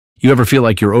You ever feel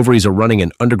like your ovaries are running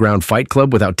an underground fight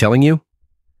club without telling you?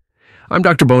 I'm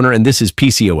Dr. Boner, and this is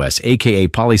PCOS, aka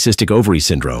Polycystic Ovary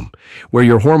Syndrome, where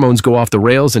your hormones go off the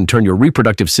rails and turn your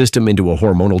reproductive system into a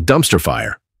hormonal dumpster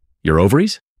fire. Your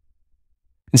ovaries?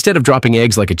 Instead of dropping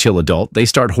eggs like a chill adult, they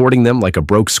start hoarding them like a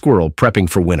broke squirrel prepping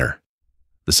for winter.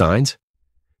 The signs?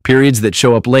 Periods that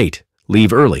show up late,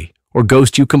 leave early, or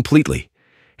ghost you completely.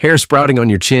 Hair sprouting on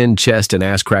your chin, chest, and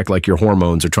ass crack like your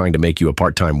hormones are trying to make you a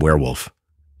part-time werewolf.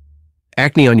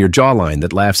 Acne on your jawline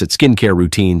that laughs at skincare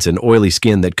routines and oily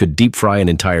skin that could deep fry an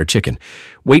entire chicken.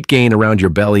 Weight gain around your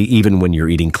belly even when you're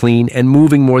eating clean and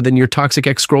moving more than your toxic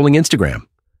ex scrolling Instagram.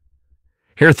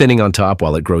 Hair thinning on top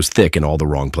while it grows thick in all the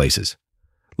wrong places.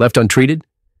 Left untreated,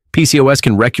 PCOS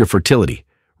can wreck your fertility,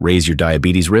 raise your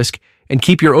diabetes risk, and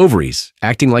keep your ovaries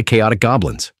acting like chaotic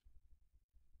goblins.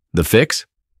 The fix?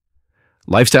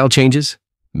 Lifestyle changes,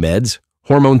 meds,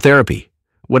 hormone therapy,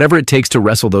 whatever it takes to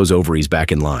wrestle those ovaries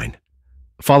back in line.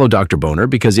 Follow Dr. Boner,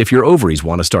 because if your ovaries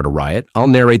want to start a riot, I'll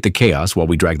narrate the chaos while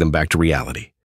we drag them back to reality.